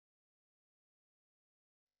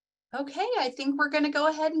Okay, I think we're going to go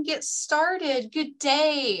ahead and get started. Good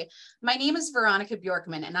day. My name is Veronica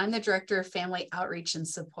Bjorkman, and I'm the Director of Family Outreach and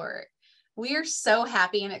Support. We are so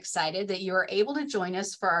happy and excited that you are able to join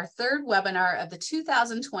us for our third webinar of the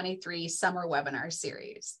 2023 Summer Webinar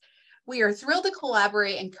Series. We are thrilled to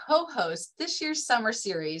collaborate and co-host this year's summer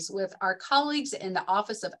series with our colleagues in the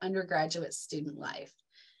Office of Undergraduate Student Life.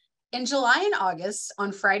 In July and August,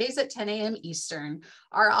 on Fridays at 10 a.m. Eastern,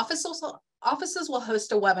 our offices will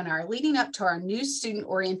host a webinar leading up to our new student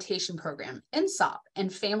orientation program, NSOP,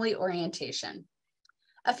 and family orientation.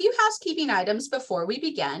 A few housekeeping items before we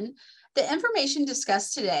begin. The information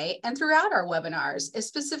discussed today and throughout our webinars is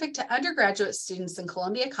specific to undergraduate students in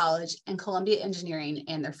Columbia College and Columbia Engineering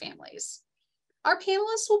and their families. Our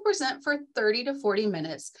panelists will present for 30 to 40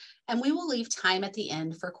 minutes, and we will leave time at the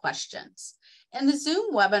end for questions. In the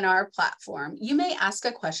Zoom webinar platform, you may ask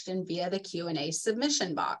a question via the Q&A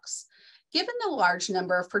submission box. Given the large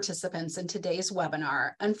number of participants in today's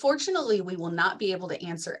webinar, unfortunately, we will not be able to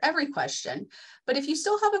answer every question, but if you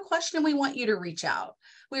still have a question, we want you to reach out.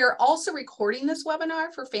 We are also recording this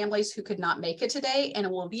webinar for families who could not make it today, and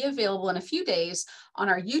it will be available in a few days on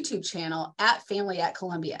our YouTube channel at Family at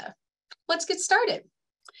Columbia. Let's get started.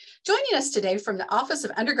 Joining us today from the Office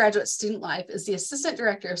of Undergraduate Student Life is the Assistant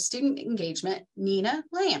Director of Student Engagement, Nina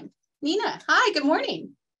Lamb. Nina, hi, good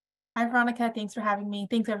morning. Hi, Veronica. Thanks for having me.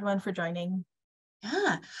 Thanks, everyone, for joining.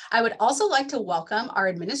 Yeah, I would also like to welcome our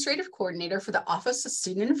Administrative Coordinator for the Office of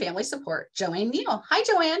Student and Family Support, Joanne Neal. Hi,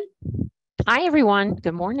 Joanne. Hi, everyone.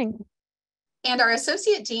 Good morning. And our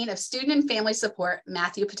Associate Dean of Student and Family Support,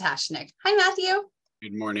 Matthew Potashnik. Hi, Matthew.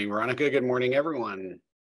 Good morning, Veronica. Good morning, everyone.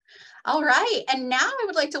 All right, and now I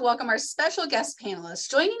would like to welcome our special guest panelist.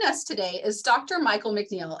 Joining us today is Dr. Michael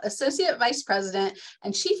McNeil, Associate Vice President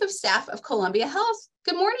and Chief of Staff of Columbia Health.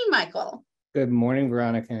 Good morning, Michael. Good morning,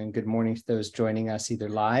 Veronica, and good morning to those joining us either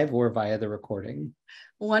live or via the recording.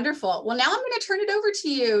 Wonderful. Well, now I'm going to turn it over to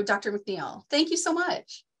you, Dr. McNeil. Thank you so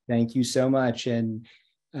much. Thank you so much, and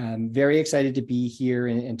I'm very excited to be here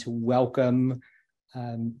and to welcome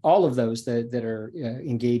all of those that are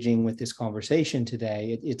engaging with this conversation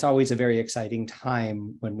today. It's always a very exciting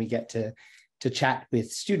time when we get to chat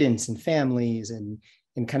with students and families and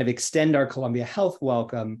kind of extend our Columbia Health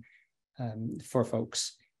welcome for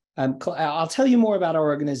folks. I'll tell you more about our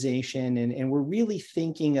organization, and we're really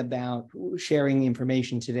thinking about sharing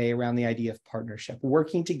information today around the idea of partnership,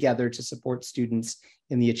 working together to support students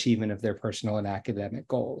in the achievement of their personal and academic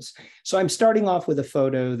goals. So I'm starting off with a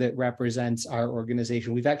photo that represents our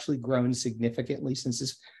organization. We've actually grown significantly since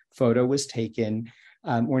this photo was taken.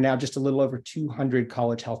 We're now just a little over 200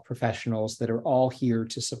 college health professionals that are all here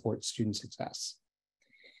to support student success.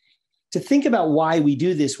 To think about why we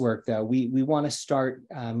do this work, though, we want to start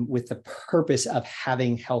with the purpose of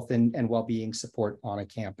having health and well-being support on a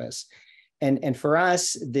campus. And for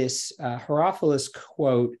us, this Herophilus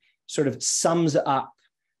quote sort of sums up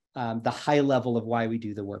the high level of why we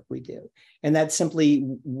do the work we do. And that's simply,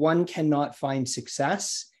 one cannot find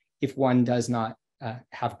success if one does not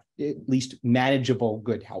have at least manageable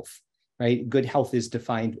good health, right? Good health is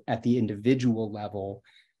defined at the individual level.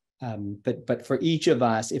 But for each of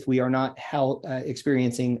us, if we are not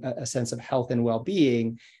experiencing a sense of health and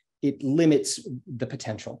well-being, it limits the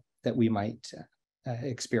potential that we might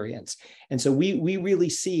experience. And so we really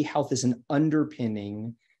see health as an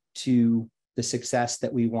underpinning to the success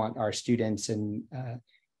that we want our students and,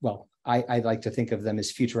 I like to think of them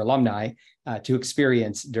as future alumni to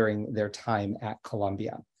experience during their time at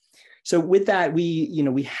Columbia. So with that,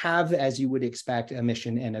 we have, as you would expect, a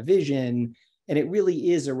mission and a vision. And it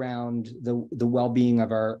really is around the well-being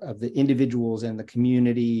of the individuals and the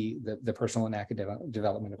community, the personal and academic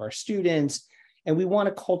development of our students. And we want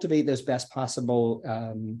to cultivate those best possible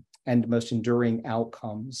and most enduring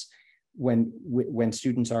outcomes when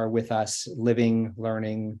students are with us, living,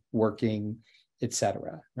 learning, working, et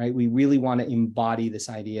cetera, right? We really want to embody this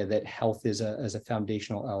idea that health is a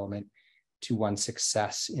foundational element to one's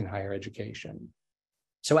success in higher education.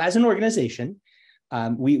 So as an organization,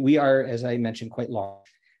 we are, as I mentioned, quite large,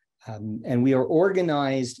 and we are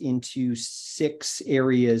organized into 6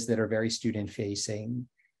 areas that are very student-facing.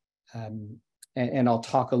 And I'll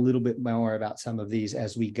talk a little bit more about some of these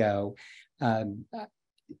as we go.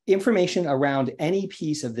 Information around any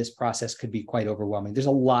piece of this process could be quite overwhelming. There's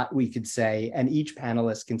a lot we could say, and each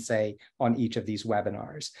panelist can say on each of these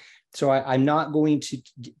webinars. So I'm not going to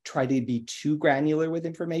try to be too granular with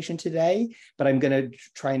information today, but I'm going to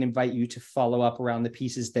try and invite you to follow up around the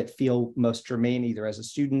pieces that feel most germane, either as a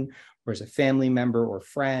student or as a family member or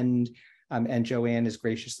friend. And Joanne has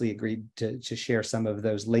graciously agreed to share some of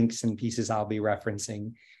those links and pieces I'll be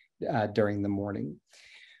referencing during the morning.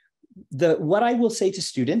 What I will say to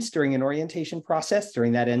students during an orientation process,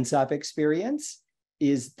 during that NSOP experience,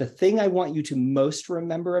 is the thing I want you to most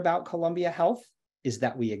remember about Columbia Health is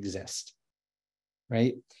that we exist,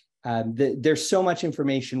 right? There's so much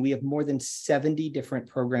information. We have more than 70 different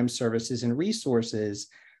programs, services, and resources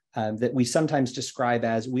that we sometimes describe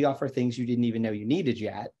as we offer things you didn't even know you needed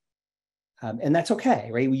yet. And that's okay,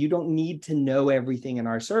 right? You don't need to know everything in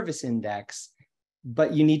our service index,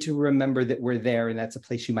 but you need to remember that we're there, and that's a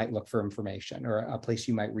place you might look for information or a place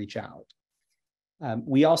you might reach out.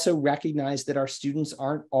 We also recognize that our students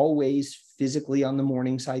aren't always physically on the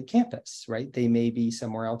Morningside campus, right? They may be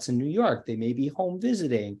somewhere else in New York. They may be home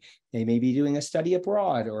visiting. They may be doing a study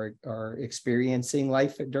abroad or experiencing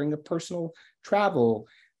life during a personal travel.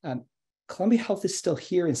 Columbia Health is still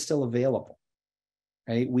here and still available,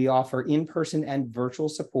 right? We offer in-person and virtual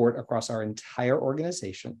support across our entire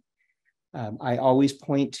organization. I always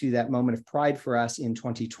point to that moment of pride for us in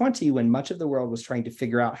 2020 when much of the world was trying to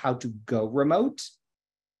figure out how to go remote.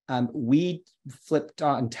 We flipped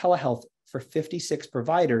on telehealth for 56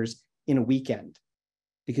 providers in a weekend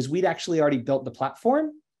because we'd actually already built the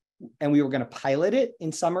platform and we were going to pilot it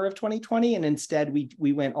in summer of 2020. And instead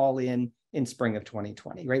we went all in spring of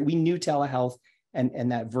 2020, right? We knew telehealth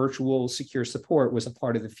and that virtual secure support was a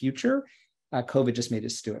part of the future. COVID just made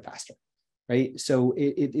us do it faster. Right? So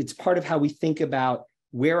it's part of how we think about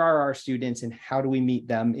where are our students and how do we meet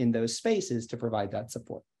them in those spaces to provide that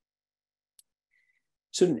support.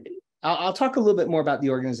 So I'll talk a little bit more about the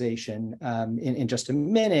organization in just a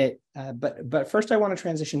minute, but first I want to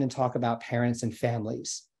transition and talk about parents and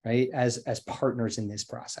families, right, as partners in this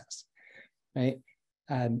process, right?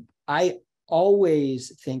 I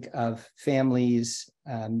always think of families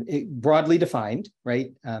broadly defined,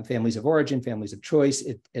 right? Families of origin, families of choice,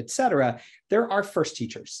 et cetera. They're our first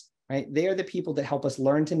teachers, right? They are the people that help us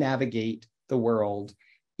learn to navigate the world,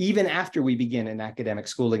 even after we begin an academic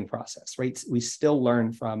schooling process, right? We still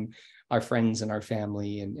learn from our friends and our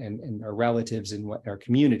family and our relatives and our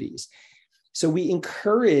communities. So we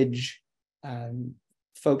encourage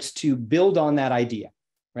folks to build on that idea,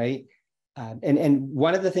 right? And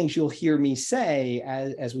one of the things you'll hear me say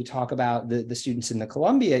as we talk about the students in the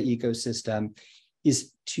Columbia ecosystem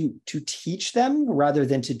is to teach them rather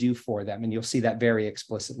than to do for them. And you'll see that very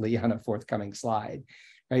explicitly on a forthcoming slide,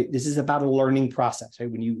 right? This is about a learning process, right?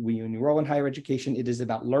 When you enroll in higher education, it is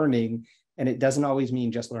about learning, and it doesn't always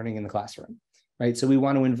mean just learning in the classroom, right? So we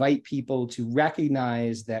want to invite people to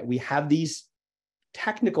recognize that we have these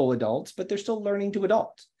technical adults, but they're still learning to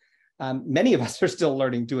adult. Many of us are still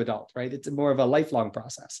learning to adult, right? It's more of a lifelong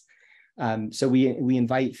process. So we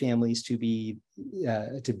invite families to be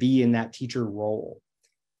in that teacher role,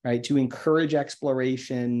 right? To encourage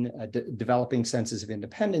exploration, developing senses of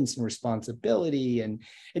independence and responsibility. And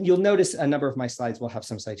you'll notice a number of my slides will have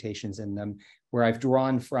some citations in them where I've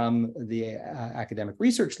drawn from the academic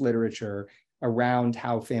research literature around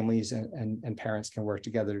how families and parents can work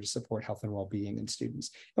together to support health and well-being in students.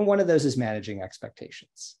 And one of those is managing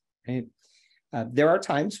expectations. Right? There are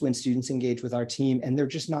times when students engage with our team and they're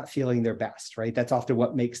just not feeling their best, right? That's often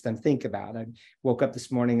what makes them think about. I woke up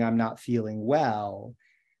this morning, I'm not feeling well.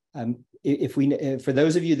 For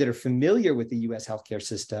those of you that are familiar with the US healthcare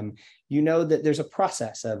system, you know that there's a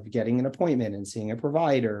process of getting an appointment and seeing a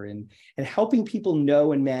provider and helping people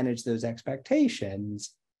know and manage those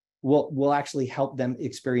expectations will actually help them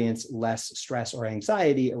experience less stress or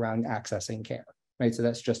anxiety around accessing care, right? So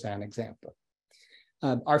that's just an example.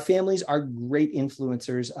 Our families are great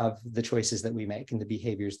influencers of the choices that we make and the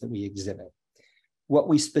behaviors that we exhibit. What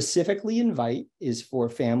we specifically invite is for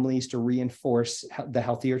families to reinforce the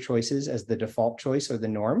healthier choices as the default choice or the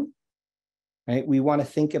norm, right? We want to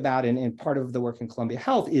think about, and part of the work in Columbia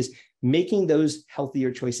Health is making those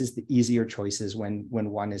healthier choices the easier choices when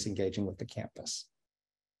one is engaging with the campus,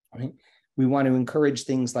 right? We want to encourage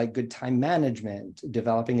things like good time management,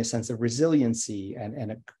 developing a sense of resiliency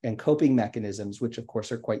and coping mechanisms, which of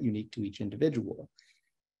course are quite unique to each individual.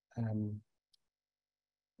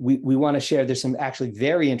 We want to share, there's some actually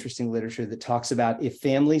very interesting literature that talks about if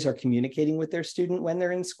families are communicating with their student when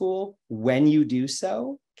they're in school, when you do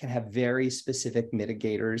so, can have very specific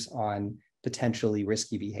mitigators on potentially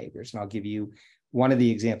risky behaviors. And I'll give you one of the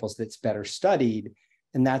examples that's better studied,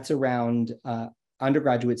 and that's around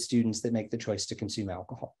undergraduate students that make the choice to consume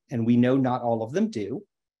alcohol. And we know not all of them do,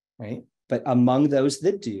 right? But among those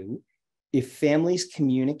that do, if families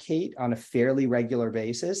communicate on a fairly regular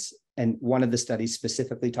basis, and one of the studies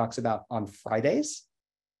specifically talks about on Fridays,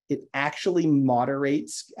 it actually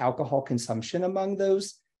moderates alcohol consumption among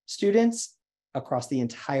those students across the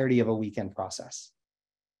entirety of a weekend process.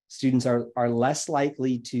 Students are less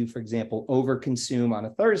likely to, for example, overconsume on a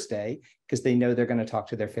Thursday because they know they're going to talk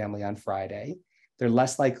to their family on Friday. They're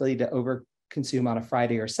less likely to overconsume on a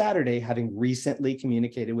Friday or Saturday, having recently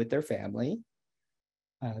communicated with their family.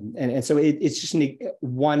 And so it's just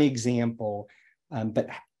one example, but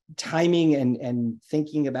timing and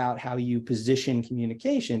thinking about how you position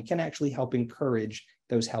communication can actually help encourage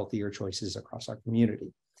those healthier choices across our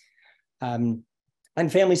community. And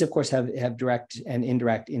families, of course, have direct and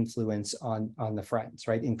indirect influence on the friends,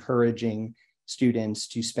 right? Encouraging students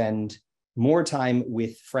to spend more time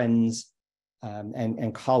with friends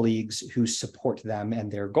and colleagues who support them and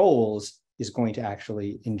their goals is going to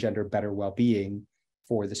actually engender better well-being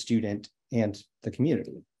for the student and the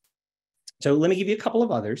community. So let me give you a couple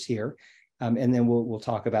of others here, and then we'll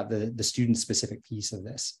talk about the student-specific piece of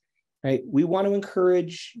this. Right? We want to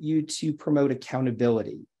encourage you to promote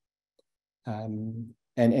accountability.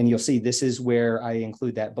 And you'll see this is where I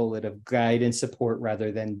include that bullet of guide and support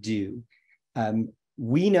rather than do.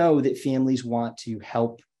 We know that families want to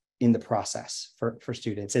help in the process for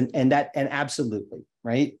students, and absolutely,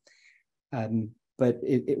 right? But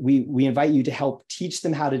we invite you to help teach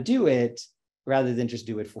them how to do it rather than just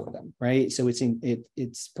do it for them, right? So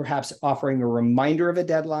it's perhaps offering a reminder of a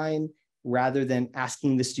deadline rather than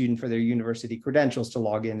asking the student for their university credentials to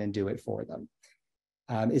log in and do it for them.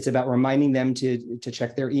 It's about reminding them to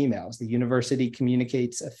check their emails. The university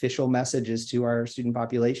communicates official messages to our student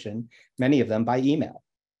population, many of them by email.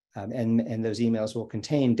 And those emails will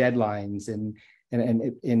contain deadlines. And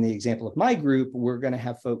in the example of my group, we're going to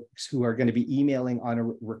have folks who are going to be emailing on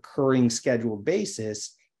a recurring scheduled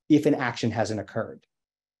basis if an action hasn't occurred.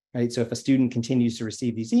 Right? So if a student continues to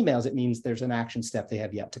receive these emails, it means there's an action step they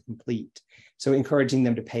have yet to complete. So encouraging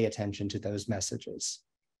them to pay attention to those messages.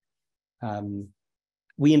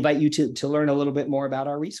 We invite you to learn a little bit more about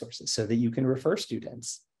our resources so that you can refer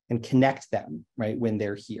students and connect them, right, when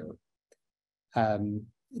they're here.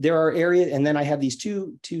 There are areas, and then I have these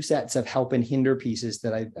two sets of help and hinder pieces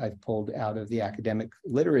that I've pulled out of the academic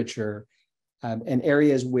literature, and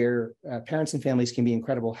areas where parents and families can be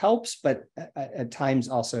incredible helps, but at times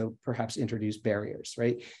also perhaps introduce barriers,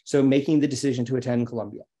 right? So making the decision to attend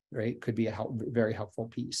Columbia, right, could be a very helpful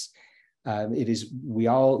piece. We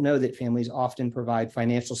all know that families often provide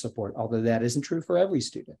financial support, although that isn't true for every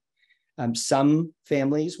student. Some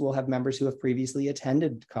families will have members who have previously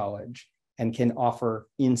attended college and can offer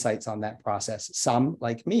insights on that process. Some,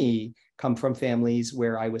 like me, come from families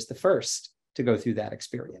where I was the first to go through that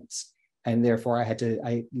experience. And therefore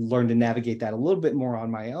I learned to navigate that a little bit more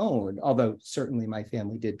on my own, although certainly my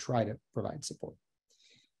family did try to provide support.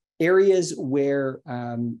 Areas where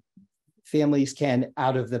families can,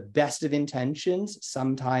 out of the best of intentions,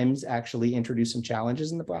 sometimes actually introduce some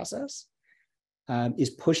challenges in the process,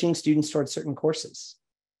 is pushing students towards certain courses,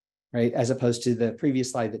 right? As opposed to the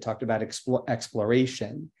previous slide that talked about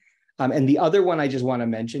exploration. And the other one I just want to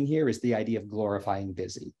mention here is the idea of glorifying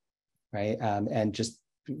busy, right? And just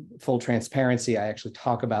full transparency, I actually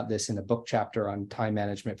talk about this in a book chapter on time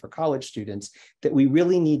management for college students, that we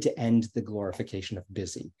really need to end the glorification of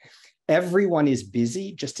busy. Everyone is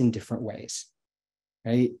busy, just in different ways,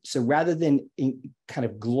 right? So rather than kind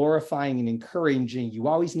of glorifying and encouraging, you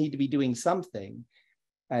always need to be doing something.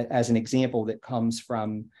 As an example that comes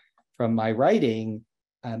from my writing,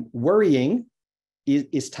 worrying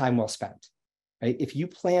is time well spent, right? If you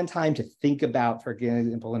plan time to think about, for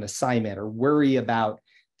example, an assignment or worry about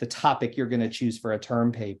the topic you're going to choose for a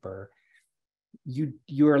term paper,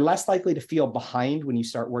 you are less likely to feel behind when you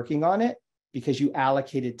start working on it because you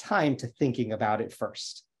allocated time to thinking about it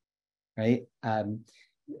first, right?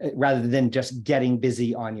 Rather than just getting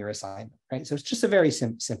busy on your assignment, right? So it's just a very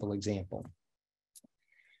simple example.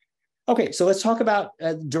 Okay, so let's talk about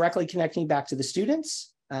directly connecting back to the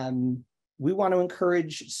students. We want to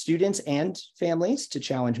encourage students and families to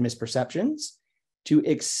challenge misperceptions, to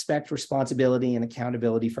expect responsibility and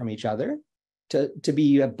accountability from each other, to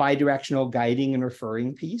be a bidirectional guiding and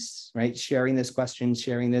referring piece, right? Sharing those questions,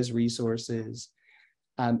 sharing those resources.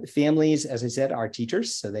 Families, as I said, are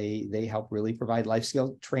teachers, so they help really provide life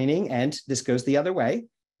skill training, and this goes the other way,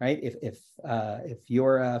 right? If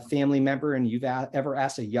you're a family member and you've ever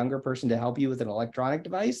asked a younger person to help you with an electronic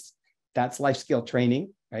device, that's life skill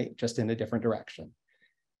training, right? Just in a different direction.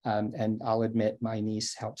 And I'll admit my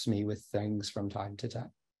niece helps me with things from time to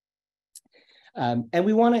time. And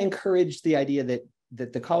we want to encourage the idea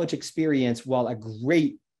that the college experience, while a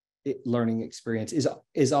great learning experience,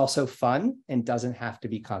 is also fun and doesn't have to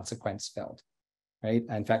be consequence filled, right?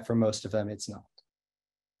 In fact, for most of them, it's not.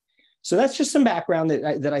 So that's just some background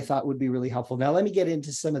that I thought would be really helpful. Now, let me get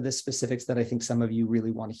into some of the specifics that I think some of you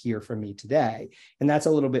really want to hear from me today. And that's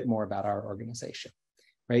a little bit more about our organization,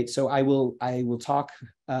 right? So I will talk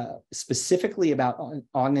specifically about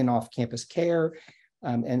on and off campus care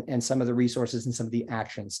and some of the resources and some of the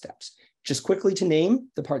action steps. Just quickly to name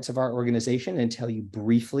the parts of our organization and tell you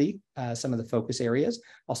briefly some of the focus areas.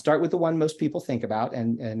 I'll start with the one most people think about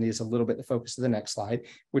and is a little bit the focus of the next slide,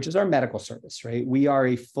 which is our medical service, right? We are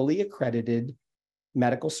a fully accredited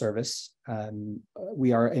medical service.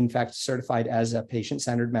 We are in fact certified as a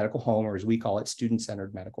patient-centered medical home, or as we call it,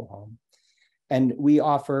 student-centered medical home. And we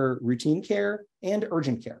offer routine care and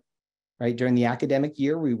urgent care, right? During the academic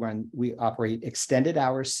year, we operate extended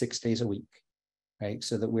hours 6 days a week, right?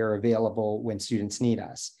 So that we're available when students need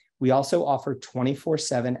us. We also offer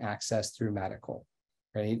 24/7 access through medical,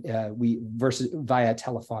 right? Via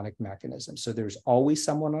telephonic mechanism. So there's always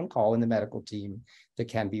someone on call in the medical team that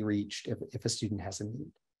can be reached if a student has a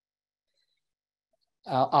need.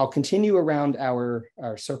 I'll continue around our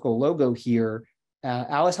circle logo here.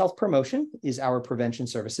 Alice Health Promotion is our prevention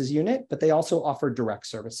services unit, but they also offer direct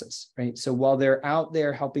services, right? So while they're out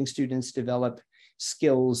there helping students develop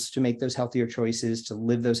skills to make those healthier choices, to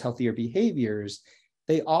live those healthier behaviors,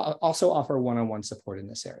 they also offer one-on-one support in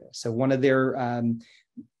this area. So one of their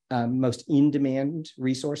most in-demand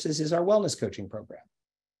resources is our wellness coaching program,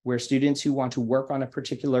 where students who want to work on a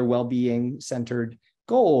particular well-being centered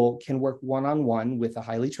goal can work one-on-one with a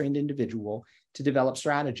highly trained individual to develop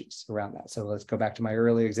strategies around that. So let's go back to my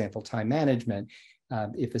earlier example, time management.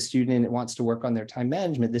 If a student wants to work on their time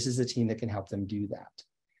management, this is a team that can help them do that.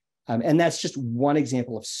 And that's just one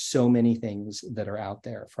example of so many things that are out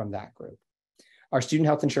there from that group. Our student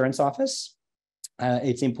health insurance office,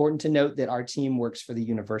 it's important to note that our team works for the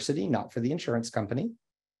university, not for the insurance company.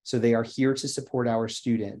 So they are here to support our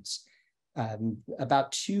students.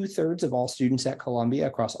 About 2/3 of all students at Columbia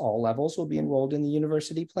across all levels will be enrolled in the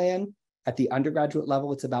university plan. At the undergraduate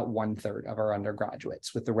level, it's about 1/3 of our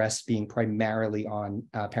undergraduates, with the rest being primarily on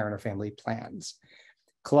parent or family plans.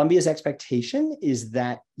 Columbia's expectation is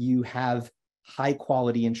that you have high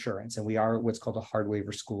quality insurance, and we are what's called a hard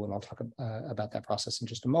waiver school, and I'll talk about that process in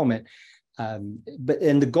just a moment. But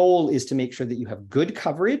the goal is to make sure that you have good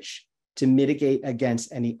coverage to mitigate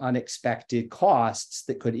against any unexpected costs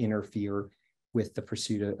that could interfere with the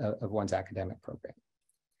pursuit of one's academic program.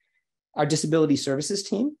 Our disability services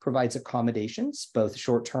team provides accommodations, both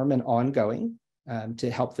short-term and ongoing,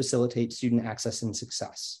 to help facilitate student access and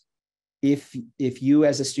success. If you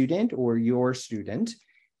as a student or your student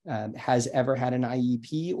has ever had an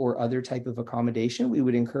IEP or other type of accommodation, we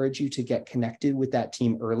would encourage you to get connected with that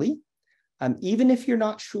team early, even if you're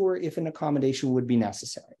not sure if an accommodation would be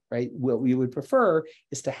necessary, right? What we would prefer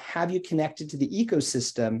is to have you connected to the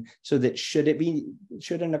ecosystem so that should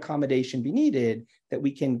an accommodation be needed, that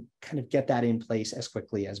we can kind of get that in place as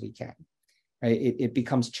quickly as we can, right? It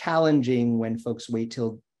becomes challenging when folks wait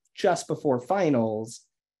till just before finals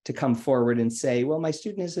to come forward and say, well, my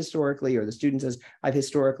student has historically, or the student says, I've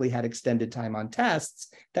historically had extended time on tests.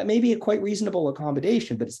 That may be a quite reasonable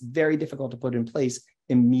accommodation, but it's very difficult to put in place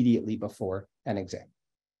immediately before an exam,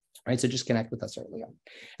 right? So just connect with us early on.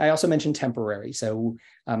 I also mentioned temporary. So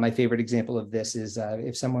my favorite example of this is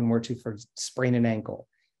if someone were to sprain an ankle,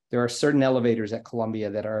 there are certain elevators at Columbia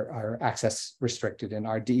that are access restricted, and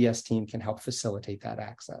our DES team can help facilitate that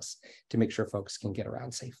access to make sure folks can get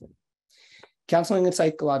around safely. Counseling and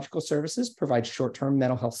psychological services provide short-term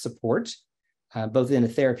mental health support, both in a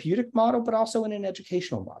therapeutic model, but also in an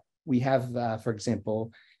educational model. We have, for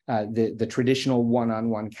example, the traditional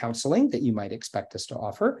one-on-one counseling that you might expect us to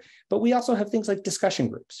offer, but we also have things like discussion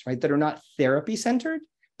groups, right, that are not therapy-centered,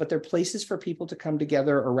 but they're places for people to come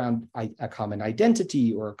together around a common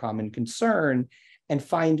identity or a common concern and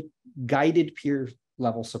find guided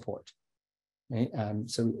peer-level support. Right?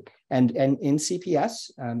 And in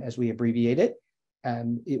CPS, as we abbreviate it,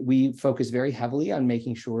 we focus very heavily on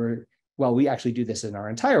making sure, well, we actually do this in our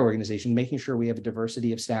entire organization, making sure we have a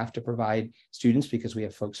diversity of staff to provide students, because we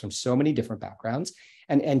have folks from so many different backgrounds.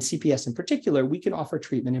 And CPS in particular, we can offer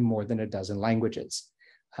treatment in more than a dozen languages.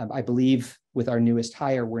 I believe with our newest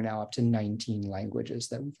hire, we're now up to 19 languages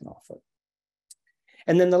that we can offer.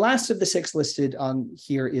 And then the last of the 6 listed on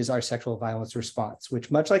here is our sexual violence response, which,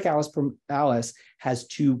 much like Alice, has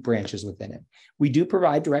 2 branches within it. We do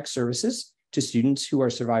provide direct services to students who are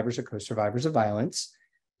survivors or co-survivors of violence.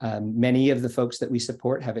 Many of the folks that we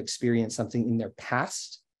support have experienced something in their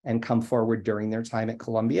past and come forward during their time at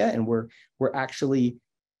Columbia. And we're actually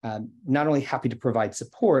not only happy to provide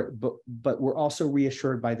support, but we're also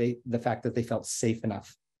reassured by the fact that they felt safe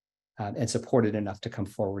enough and supported enough to come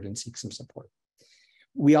forward and seek some support.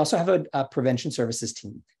 We also have a prevention services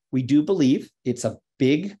team. We do believe it's a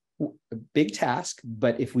big task,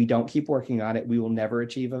 but if we don't keep working on it, we will never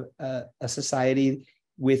achieve a society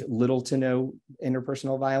with little to no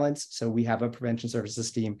interpersonal violence. So we have a prevention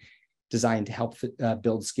services team designed to help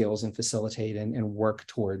build skills and facilitate and work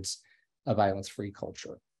towards a violence-free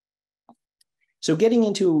culture. So getting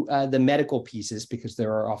into the medical pieces, because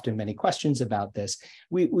there are often many questions about this,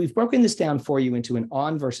 we've broken this down for you into an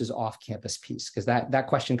on versus off-campus piece, because that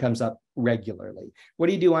question comes up regularly. What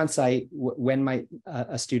do you do on site? When might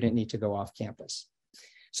a student need to go off campus?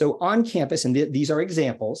 So on campus, and these are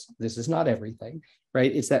examples, this is not everything,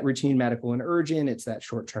 right? It's that routine medical and urgent, it's that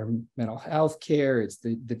short-term mental health care, it's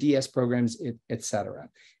the DS programs, et cetera.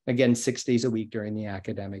 Again, 6 days a week during the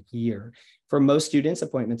academic year. For most students,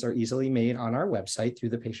 appointments are easily made on our website through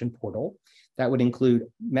the patient portal. That would include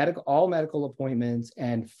all medical appointments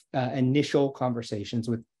and initial conversations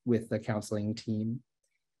with the counseling team.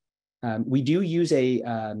 We do use a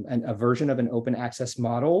version of an open access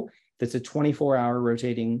model that's a 24-hour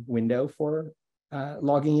rotating window for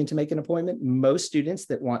logging in to make an appointment. Most students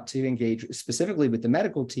that want to engage specifically with the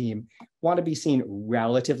medical team want to be seen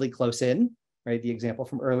relatively close in, right? The example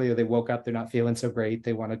from earlier, they woke up, they're not feeling so great.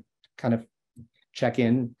 They want to kind of check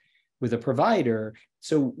in with a provider.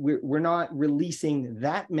 So we're not releasing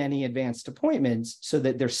that many advanced appointments so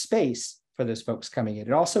that there's space for those folks coming in.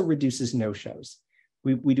 It also reduces no-shows.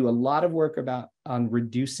 We do a lot of work on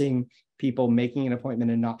reducing people making an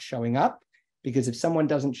appointment and not showing up, because if someone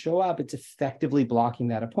doesn't show up, it's effectively blocking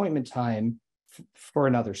that appointment time for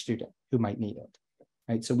another student who might need it,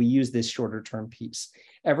 right? So we use this shorter term piece.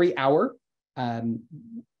 Every hour,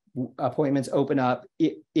 appointments open up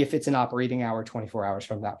if it's an operating hour 24 hours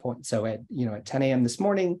from that point. So at 10 a.m. this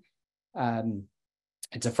morning,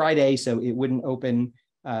 it's a Friday, so it wouldn't open,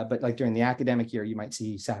 but like during the academic year, you might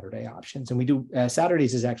see Saturday options. And we do,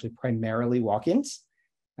 Saturdays is actually primarily walk-ins.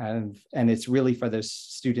 And it's really for those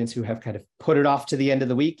students who have kind of put it off to the end of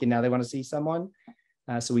the week and now they want to see someone.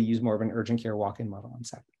 So we use more of an urgent care walk-in model on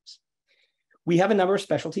Saturdays. We have a number of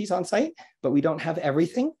specialties on site, but we don't have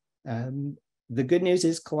everything. The good news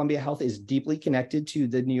is Columbia Health is deeply connected to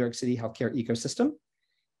the New York City healthcare ecosystem.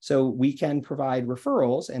 So we can provide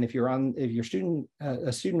referrals. And if you're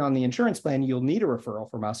a student on the insurance plan, you'll need a referral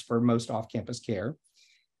from us for most off-campus care.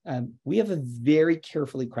 We have a very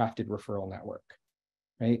carefully crafted referral network.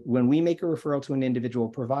 Right? When we make a referral to an individual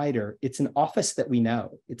provider, it's an office that we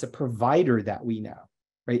know. It's a provider that we know,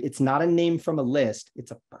 right? It's not a name from a list.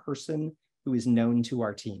 It's a person who is known to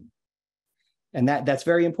our team. And that's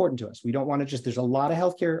very important to us. We don't want to there's a lot of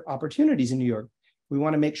healthcare opportunities in New York. We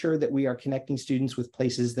want to make sure that we are connecting students with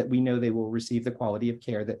places that we know they will receive the quality of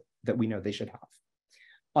care that we know they should have.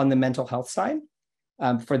 On the mental health side,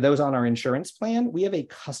 for those on our insurance plan, we have a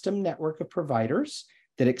custom network of providers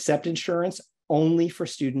that accept insurance only for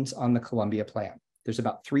students on the Columbia plan. There's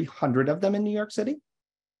about 300 of them in New York City.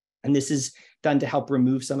 And this is done to help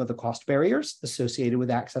remove some of the cost barriers associated with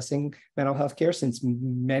accessing mental health care, since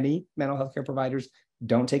many mental health care providers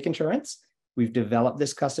don't take insurance. We've developed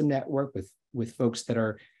this custom network with folks that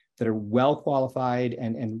are well qualified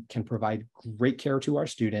and can provide great care to our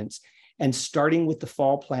students. And starting with the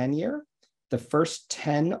fall plan year, the first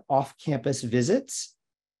 10 off-campus visits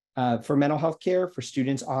for mental health care for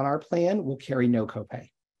students on our plan will carry no copay.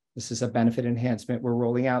 This is a benefit enhancement we're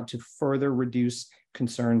rolling out to further reduce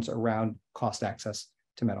concerns around cost access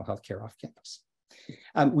to mental health care off campus.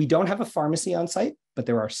 We don't have a pharmacy on site, but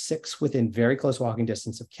there are 6 within very close walking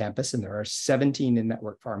distance of campus, and there are 17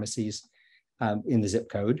 in-network pharmacies in the zip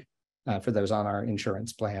code for those on our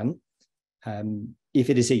insurance plan. If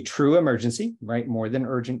it is a true emergency, right, more than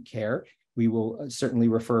urgent care, we will certainly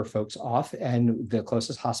refer folks off, and the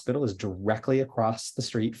closest hospital is directly across the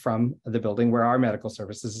street from the building where our medical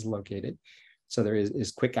services is located. So there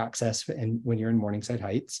is quick access and when you're in Morningside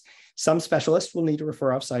Heights. Some specialists will need to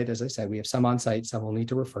refer off-site. As I said, we have some on-site, some will need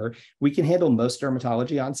to refer. We can handle most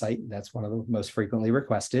dermatology on-site. That's one of the most frequently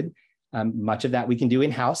requested. Much of that we can do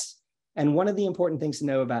in-house. And one of the important things to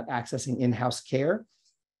know about accessing in-house care,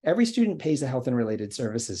 every student pays a health and related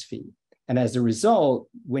services fee. And as a result,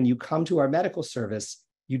 when you come to our medical service,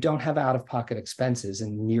 you don't have out-of-pocket expenses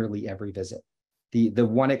in nearly every visit. The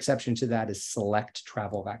one exception to that is select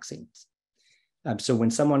travel vaccines. So when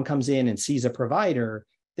someone comes in and sees a provider,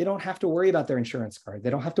 they don't have to worry about their insurance card. They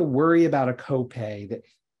don't have to worry about a copay.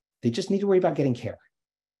 They just need to worry about getting care,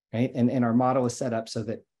 right? And our model is set up so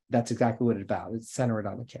that that's exactly what it's about. It's centered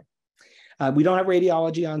on the care. We don't have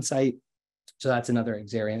radiology on site. So that's another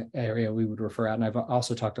area we would refer out. And I've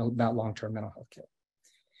also talked about long-term mental health care.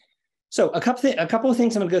 So a couple of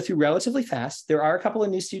things I'm going to go through relatively fast. There are a couple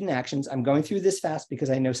of new student actions. I'm going through this fast because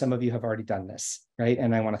I know some of you have already done this, right?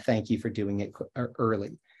 And I want to thank you for doing it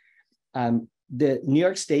early. The New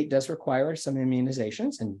York State does require some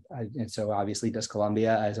immunizations, and so obviously does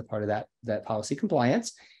Columbia as a part of that policy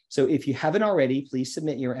compliance. So if you haven't already, please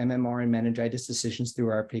submit your MMR and meningitis decisions through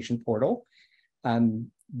our patient portal.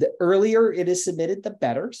 The earlier it is submitted, the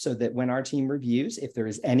better, so that when our team reviews, if there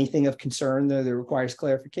is anything of concern that requires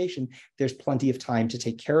clarification, there's plenty of time to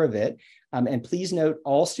take care of it. And please note,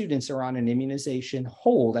 all students are on an immunization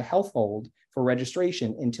hold, a health hold for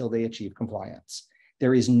registration until they achieve compliance.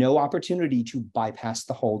 There is no opportunity to bypass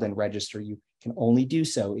the hold and register. You can only do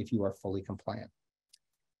so if you are fully compliant.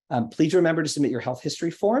 Please remember to submit your health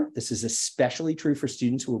history form. This is especially true for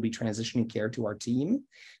students who will be transitioning care to our team.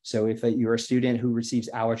 So if you're a student who receives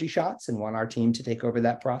allergy shots and want our team to take over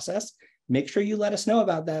that process, make sure you let us know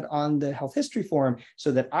about that on the health history form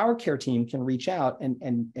so that our care team can reach out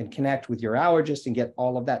and connect with your allergist and get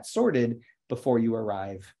all of that sorted before you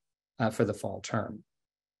arrive for the fall term.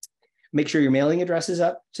 Make sure your mailing address is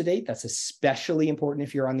up to date. That's especially important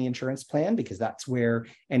if you're on the insurance plan, because that's where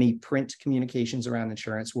any print communications around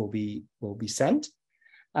insurance will be sent.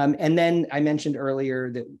 And then I mentioned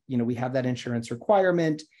earlier that we have that insurance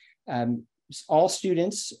requirement. All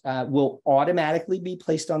students will automatically be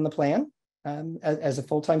placed on the plan as a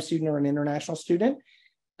full-time student or an international student.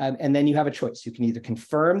 And then you have a choice. You can either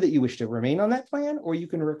confirm that you wish to remain on that plan, or you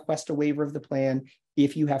can request a waiver of the plan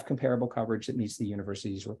if you have comparable coverage that meets the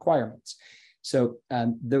university's requirements. So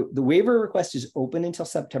the waiver request is open until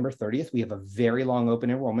September 30th. We have a very long open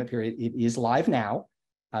enrollment period. It is live now,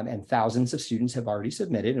 and thousands of students have already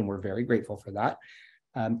submitted, and we're very grateful for that.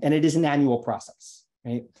 And it is an annual process,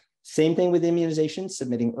 right? Same thing with immunizations,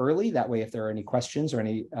 submitting early. That way, if there are any questions or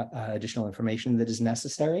any additional information that is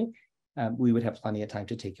necessary, we would have plenty of time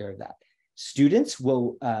to take care of that. Students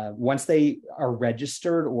will, once they are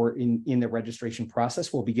registered or in the registration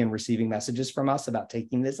process, will begin receiving messages from us about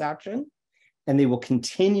taking this action. And they will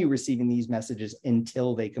continue receiving these messages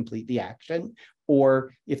until they complete the action.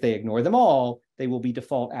 Or if they ignore them all, they will be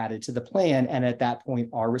default added to the plan, and at that point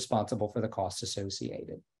are responsible for the costs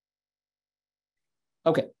associated.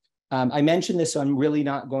 Okay. I mentioned this, so I'm really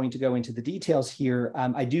not going to go into the details here.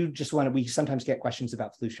 I do just want to, we sometimes get questions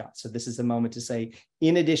about flu shots. So this is a moment to say,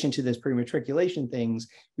 in addition to those pre-matriculation things,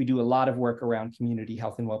 we do a lot of work around community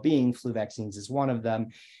health and well-being. Flu vaccines is one of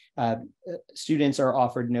them. Students are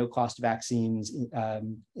offered no-cost vaccines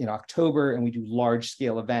in October, and we do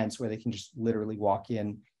large-scale events where they can just literally walk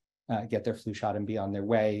in, get their flu shot and be on their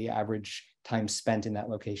way. The average time spent in that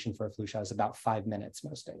location for a flu shot is about 5 minutes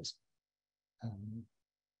most days.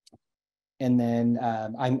 And then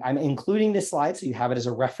I'm including this slide so you have it as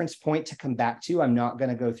a reference point to come back to. I'm not going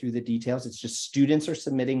to go through the details. It's just students are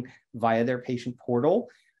submitting via their patient portal.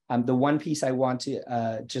 The one piece I want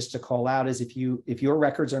to just to call out is if your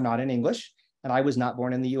records are not in English, and I was not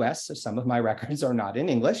born in the US, so some of my records are not in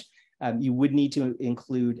English, you would need to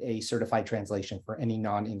include a certified translation for any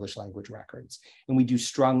non-English language records. And we do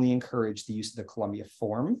strongly encourage the use of the Columbia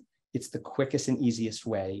form. It's the quickest and easiest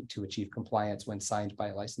way to achieve compliance when signed by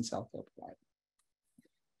a licensed healthcare provider.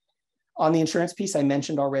 On the insurance piece, I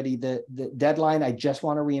mentioned already the deadline. I just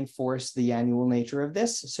want to reinforce the annual nature of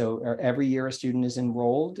this. So every year a student is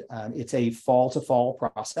enrolled. It's a fall to fall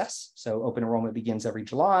process. So open enrollment begins every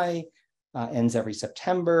July, ends every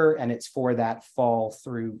September, and it's for that fall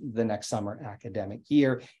through the next summer academic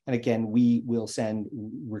year. And again, we will send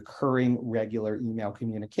recurring regular email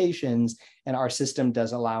communications, and our system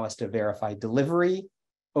does allow us to verify delivery,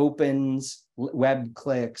 opens, web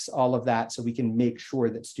clicks, all of that, so we can make sure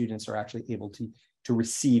that students are actually able to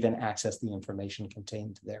receive and access the information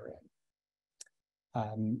contained therein.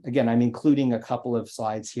 Again, I'm including a couple of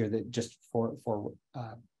slides here that just for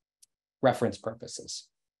reference purposes.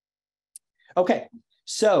 Okay,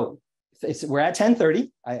 so we're at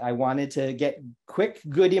 10:30. I wanted to get quick,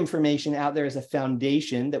 good information out there as a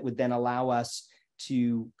foundation that would then allow us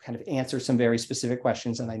to kind of answer some very specific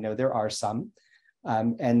questions, and I know there are some.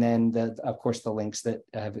 And then, of course, the links that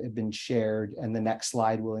have been shared, and the next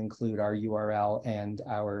slide will include our URL and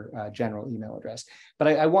our general email address. But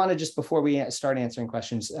I want to just, before we start answering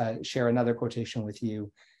questions, share another quotation with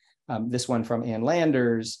you. This one from Ann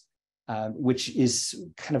Landers, which is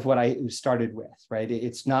kind of what I started with, right?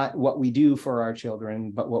 It's not what we do for our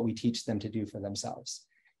children, but what we teach them to do for themselves.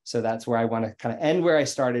 So that's where I want to kind of end where I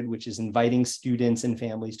started, which is inviting students and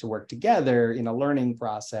families to work together in a learning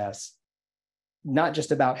process, not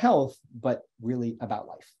just about health, but really about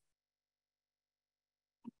life.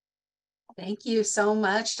 Thank you so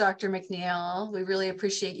much, Dr. McNeil. We really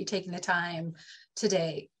appreciate you taking the time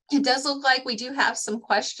today. It does look like we do have some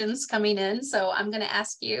questions coming in, so I'm going to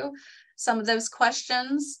ask you some of those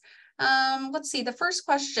questions. Let's see, the first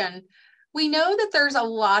question. We know that there's a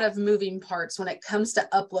lot of moving parts when it comes to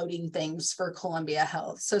uploading things for Columbia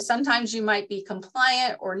Health. So sometimes you might be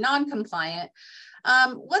compliant or non-compliant.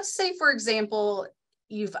 Let's say, for example,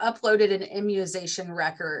 you've uploaded an immunization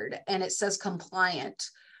record and it says compliant.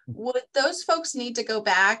 Would those folks need to go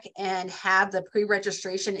back and have the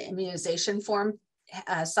pre-registration immunization form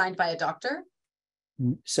signed by a doctor?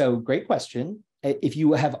 So great question. If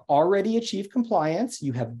you have already achieved compliance,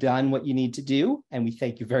 you have done what you need to do, and we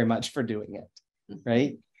thank you very much for doing it,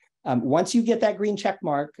 right? Once you get that green check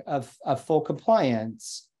mark of full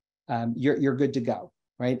compliance, you're good to go,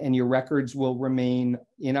 right? And your records will remain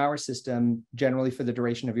in our system generally for the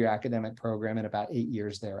duration of your academic program and about 8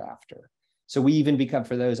 years thereafter. So we even become,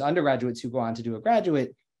 for those undergraduates who go on to do a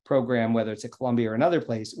graduate program, whether it's at Columbia or another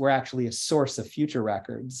place, we're actually a source of future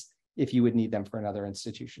records if you would need them for another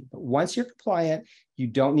institution. But once you're compliant, you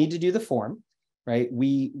don't need to do the form, right?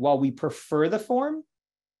 While we prefer the form,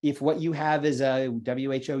 if what you have is a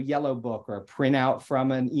WHO yellow book or a printout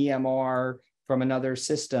from an EMR from another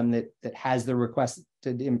system that has the requested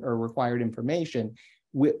or required information,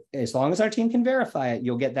 as long as our team can verify it,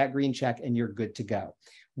 you'll get that green check and you're good to go.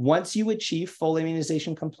 Once you achieve full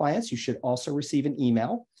immunization compliance, you should also receive an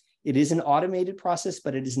email. It is an automated process,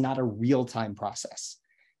 but it is not a real-time process.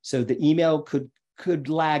 So the email could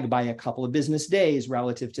lag by a couple of business days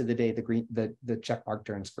relative to the day the check mark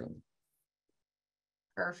turns green.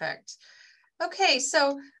 Perfect. Okay,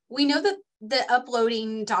 so we know that the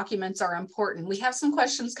uploading documents are important. We have some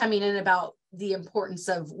questions coming in about the importance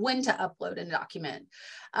of when to upload a document.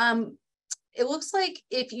 It looks like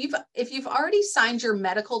if you've already signed your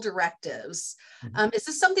medical directives, is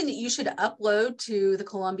this something that you should upload to the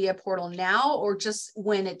Columbia portal now, or just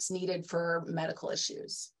when it's needed for medical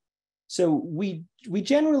issues? So we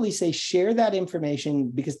generally say share that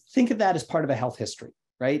information, because think of that as part of a health history,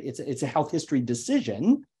 right? It's a health history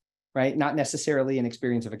decision, right? Not necessarily an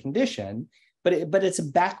experience of a condition, but it's a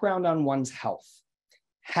background on one's health.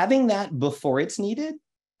 Having that before it's needed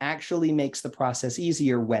actually makes the process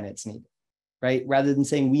easier when it's needed. Right? Rather than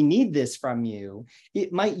saying, we need this from you, you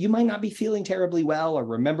might not be feeling terribly well or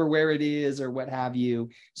remember where it is or what have you.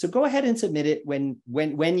 So go ahead and submit it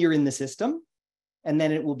when you're in the system, and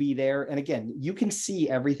then it will be there. And again, you can see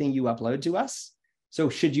everything you upload to us. So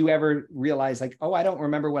should you ever realize like, oh, I don't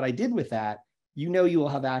remember what I did with that, you will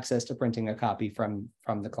have access to printing a copy from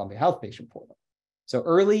the Columbia Health Patient Portal. So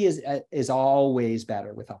early is always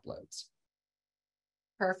better with uploads.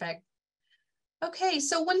 Perfect. Okay,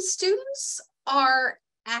 so when students are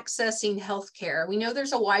accessing healthcare, we know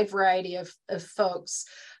there's a wide variety of folks,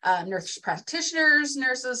 nurse practitioners,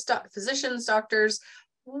 nurses, physicians, doctors.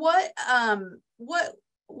 What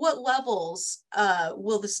levels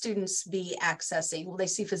will the students be accessing? Will they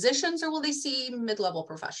see physicians or will they see mid-level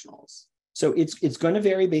professionals? So it's going to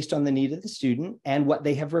vary based on the need of the student and what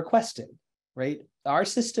they have requested, right? Our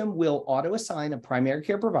system will auto-assign a primary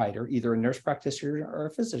care provider, either a nurse practitioner or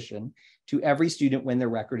a physician, to every student when their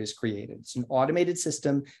record is created. It's an automated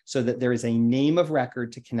system so that there is a name of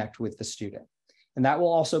record to connect with the student. And that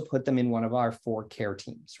will also put them in one of our 4 care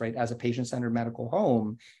teams, right? As a patient-centered medical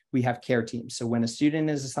home, we have care teams. So when a student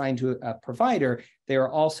is assigned to a provider, they are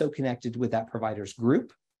also connected with that provider's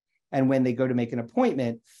group. And when they go to make an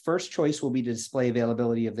appointment, first choice will be to display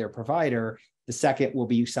availability of their provider. The second will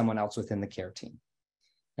be someone else within the care team,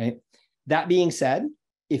 right? That being said,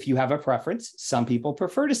 if you have a preference, some people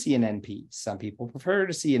prefer to see an NP, some people prefer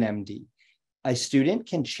to see an MD. A student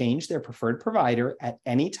can change their preferred provider at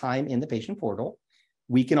any time in the patient portal.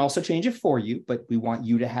 We can also change it for you, but we want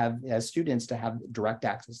you to have, as students, to have direct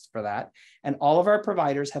access for that. And all of our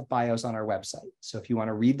providers have bios on our website. So if you want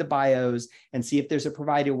to read the bios and see if there's a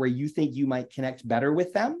provider where you think you might connect better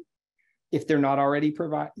with them, if they're not already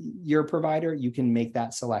your provider, you can make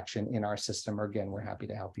that selection in our system. Or again, we're happy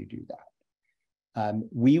to help you do that.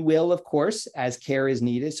 We will, of course, as care is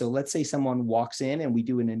needed. So let's say someone walks in and we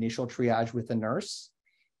do an initial triage with a nurse.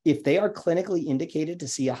 If they are clinically indicated to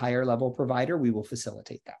see a higher level provider, we will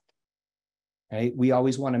facilitate that. Right? We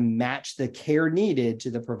always want to match the care needed to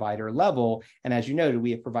the provider level. And as you noted,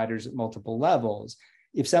 we have providers at multiple levels.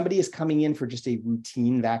 If somebody is coming in for just a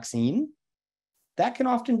routine vaccine, that can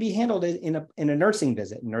often be handled in a nursing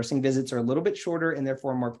visit. Nursing visits are a little bit shorter and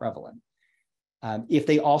therefore more prevalent. If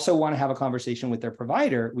they also want to have a conversation with their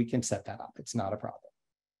provider, we can set that up. It's not a problem.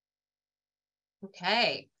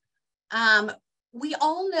 Okay. We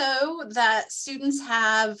all know that students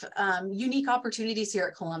have unique opportunities here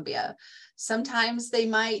at Columbia. Sometimes they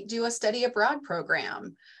might do a study abroad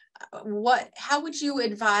program. how would you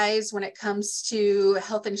advise when it comes to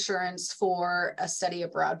health insurance for a study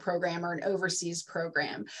abroad program or an overseas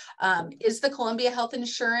program? Is the Columbia Health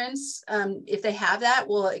Insurance, if they have that,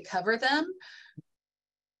 will it cover them?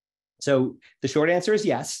 So the short answer is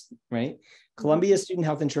yes, right? Columbia Student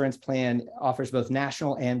Health Insurance Plan offers both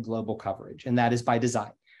national and global coverage, and that is by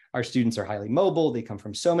design. Our students are highly mobile. They come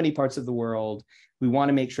from so many parts of the world. We want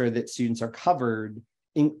to make sure that students are covered,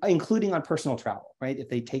 including on personal travel, right?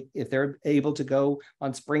 If they're able to go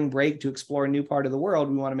on spring break to explore a new part of the world,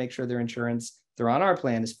 we want to make sure their insurance, if they're on our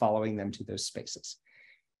plan, is following them to those spaces.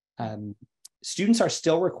 Students are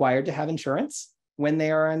still required to have insurance when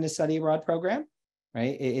they are in the study abroad program,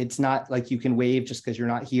 right? It's not like you can waive just because you're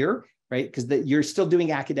not here, right? Because you're still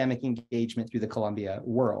doing academic engagement through the Columbia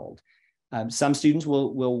world. Some students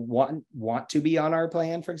will want to be on our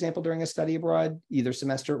plan, for example, during a study abroad, either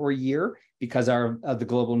semester or year, because of the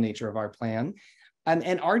global nature of our plan.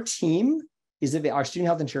 And our team our student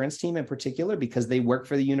health insurance team in particular, because they work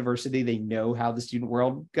for the university, they know how the student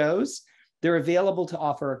world goes. They're available to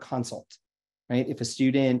offer a consult, right? If a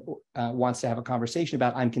student wants to have a conversation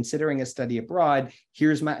about, I'm considering a study abroad,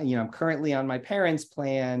 here's my, I'm currently on my parents'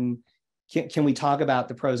 plan. Can we talk about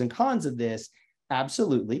the pros and cons of this?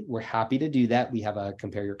 Absolutely. We're happy to do that. We have a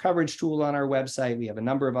compare your coverage tool on our website. We have a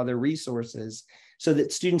number of other resources so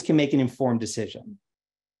that students can make an informed decision,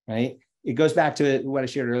 right? It goes back to what I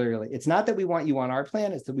shared earlier. It's not that we want you on our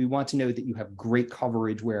plan, it's that we want to know that you have great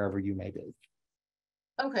coverage wherever you may be.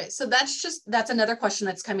 Okay, so that's another question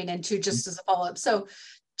that's coming in too, just as a follow-up. So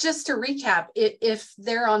just to recap, if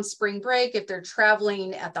they're on spring break, if they're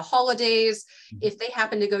traveling at the holidays, if they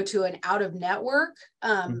happen to go to an out of network,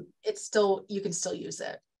 you can still use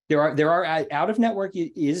it. There are out of network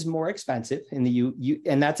is more expensive in the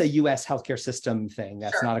and that's a U.S. healthcare system thing.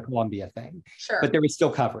 That's not a Columbia thing. Sure. But there is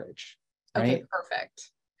still coverage. Right? Okay,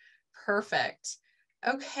 perfect.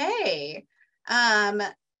 Okay.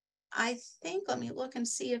 I think, let me look and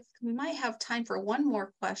see if we might have time for one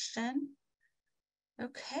more question.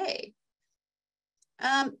 Okay.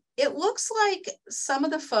 It looks like some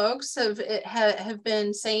of the folks have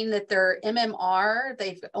been saying that their MMR,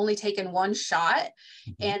 they've only taken one shot,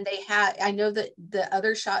 and I know that the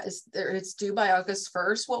other shot it's due by August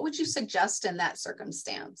 1st. What would you suggest in that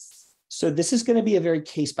circumstance? So this is going to be a very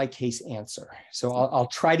case-by-case answer. So I'll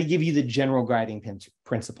try to give you the general guiding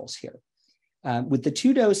principles here. With the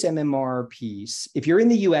 2-dose MMR piece, if you're in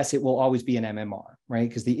the US, it will always be an MMR, right?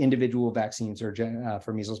 Because the individual vaccines are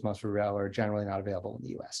for measles, mumps, rubella are generally not available in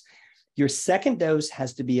the US. Your second dose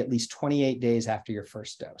has to be at least 28 days after your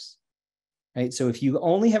first dose, right? So if you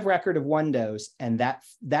only have record of one dose and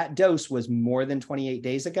that dose was more than 28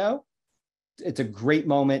 days ago, it's a great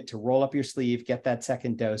moment to roll up your sleeve, get that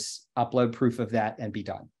second dose, upload proof of that, and be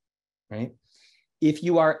done, right? If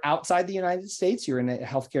you are outside the United States, you're in a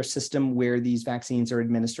healthcare system where these vaccines are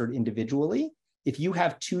administered individually. If you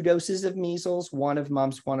have 2 doses of measles, 1 of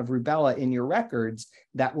mumps, 1 of rubella in your records,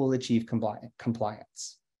 that will achieve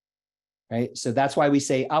compliance, right? So that's why we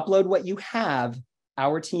say upload what you have.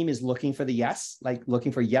 Our team is looking for the yes, like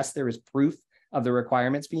looking for yes, there is proof of the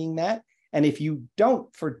requirements being met. And if you don't,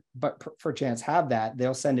 for chance, have that,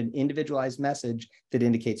 they'll send an individualized message that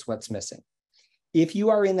indicates what's missing. If you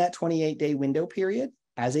are in that 28-day window period,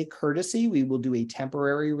 as a courtesy, we will do a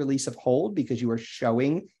temporary release of hold because you are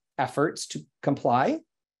showing efforts to comply.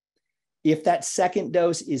 If that second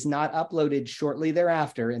dose is not uploaded shortly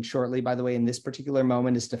thereafter, and shortly, by the way, in this particular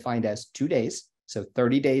moment is defined as 2 days, so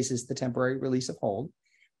 30 days is the temporary release of hold,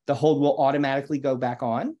 the hold will automatically go back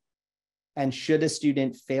on. And should a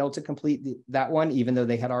student fail to complete that one, even though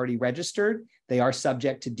they had already registered, they are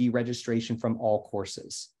subject to deregistration from all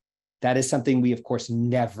courses. That is something we, of course,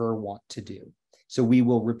 never want to do. So we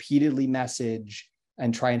will repeatedly message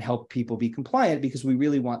and try and help people be compliant because we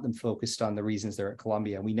really want them focused on the reasons they're at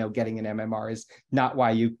Columbia. We know getting an MMR is not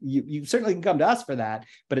why you certainly can come to us for that,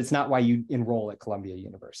 but it's not why you enroll at Columbia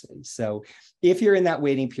University. So if you're in that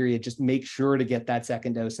waiting period, just make sure to get that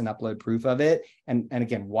second dose and upload proof of it. And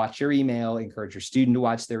again, watch your email, encourage your student to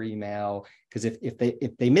watch their email, because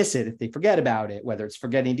if they miss it, if they forget about it, whether it's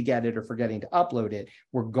forgetting to get it or forgetting to upload it,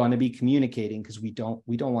 we're going to be communicating because we don't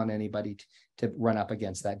want anybody to run up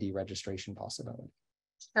against that deregistration possibility.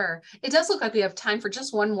 Sure. It does look like we have time for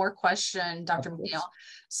just one more question, Dr. McNeil.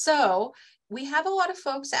 So we have a lot of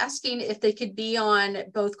folks asking if they could be on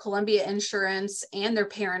both Columbia Insurance and their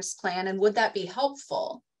parents' plan, and would that be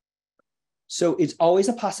helpful? So it's always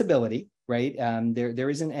a possibility, right? There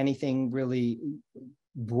isn't anything really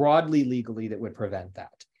broadly legally that would prevent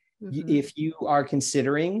that. Mhm. If you are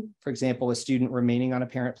considering, for example, a student remaining on a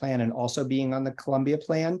parent plan and also being on the Columbia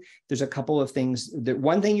plan, there's a couple of things.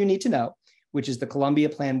 One thing you need to know, which is the Columbia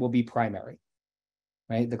plan will be primary,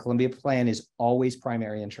 right? The Columbia plan is always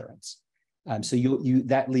primary insurance. So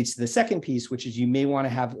that leads to the second piece, which is you may want to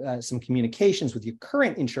have some communications with your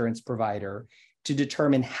current insurance provider to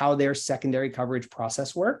determine how their secondary coverage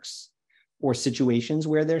process works, or situations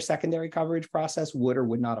where their secondary coverage process would or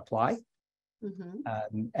would not apply.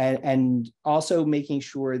 Mhm. And also making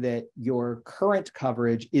sure that your current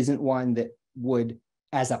coverage isn't one that would,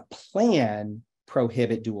 as a plan,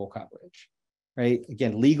 prohibit dual coverage, right?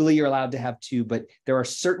 Again, legally you're allowed to have two, but there are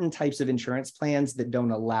certain types of insurance plans that don't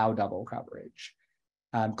allow double coverage.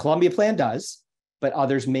 Columbia plan does, but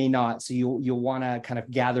others may not. So you'll want to kind of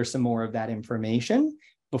gather some more of that information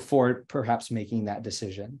before perhaps making that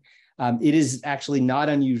decision. It is actually not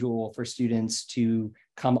unusual for students to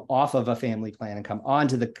come off of a family plan and come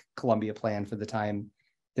onto the Columbia plan for the time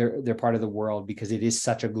they're part of the world, because it is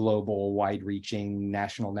such a global, wide-reaching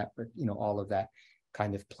national network, all of that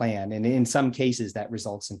kind of plan. And in some cases, that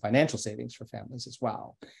results in financial savings for families as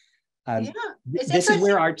well. Yeah, it's this is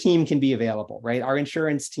where interesting. our team can be available, right? Our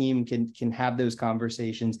insurance team can have those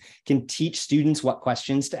conversations, can teach students what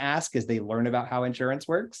questions to ask as they learn about how insurance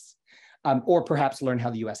works. Or perhaps learn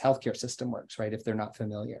how the U.S. healthcare system works, right, if they're not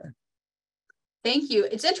familiar. Thank you.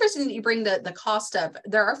 It's interesting that you bring the cost up.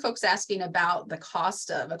 There are folks asking about the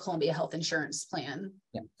cost of a Columbia Health Insurance plan.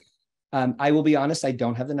 Yeah. I will be honest, I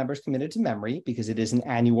don't have the numbers committed to memory because it is an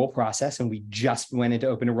annual process and we just went into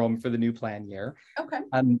open enrollment for the new plan year. Okay.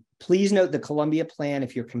 Please note the Columbia plan,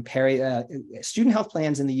 if you're comparing, student health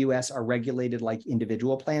plans in the US are regulated like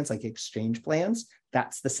individual plans, like exchange plans.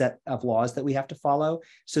 That's the set of laws that we have to follow.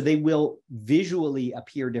 So they will visually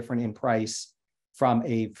appear different in price from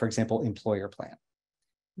for example, employer plan.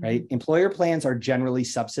 Right? Mm-hmm. Employer plans are generally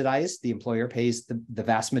subsidized. The employer pays the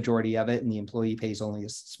vast majority of it, and the employee pays only a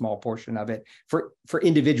small portion of it. For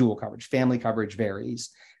individual coverage, family coverage varies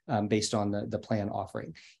based on the plan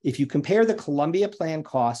offering. If you compare the Columbia plan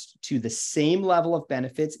cost to the same level of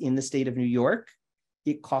benefits in the state of New York,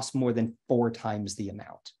 it costs more than 4 times the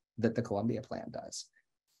amount that the Columbia plan does.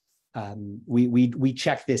 We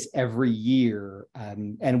check this every year,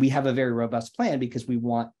 and we have a very robust plan because we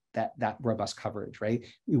want that robust coverage, right?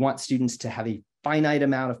 We want students to have a finite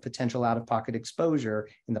amount of potential out-of-pocket exposure,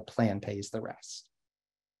 and the plan pays the rest.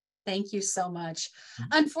 Thank you so much.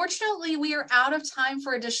 Unfortunately, we are out of time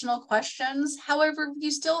for additional questions. However, if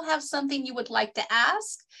you still have something you would like to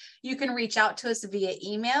ask, you can reach out to us via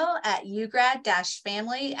email at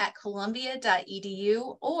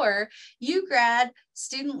ugrad-family@columbia.edu or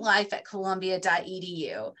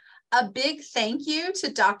ugrad-studentlife@columbia.edu. A big thank you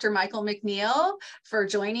to Dr. Michael McNeil for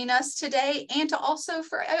joining us today, and to also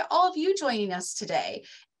for all of you joining us today.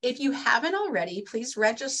 If you haven't already, please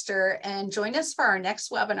register and join us for our next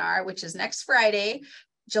webinar, which is next Friday,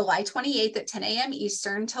 July 28th at 10 a.m.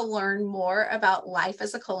 Eastern, to learn more about life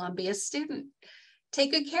as a Columbia student.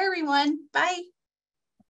 Take good care, everyone. Bye.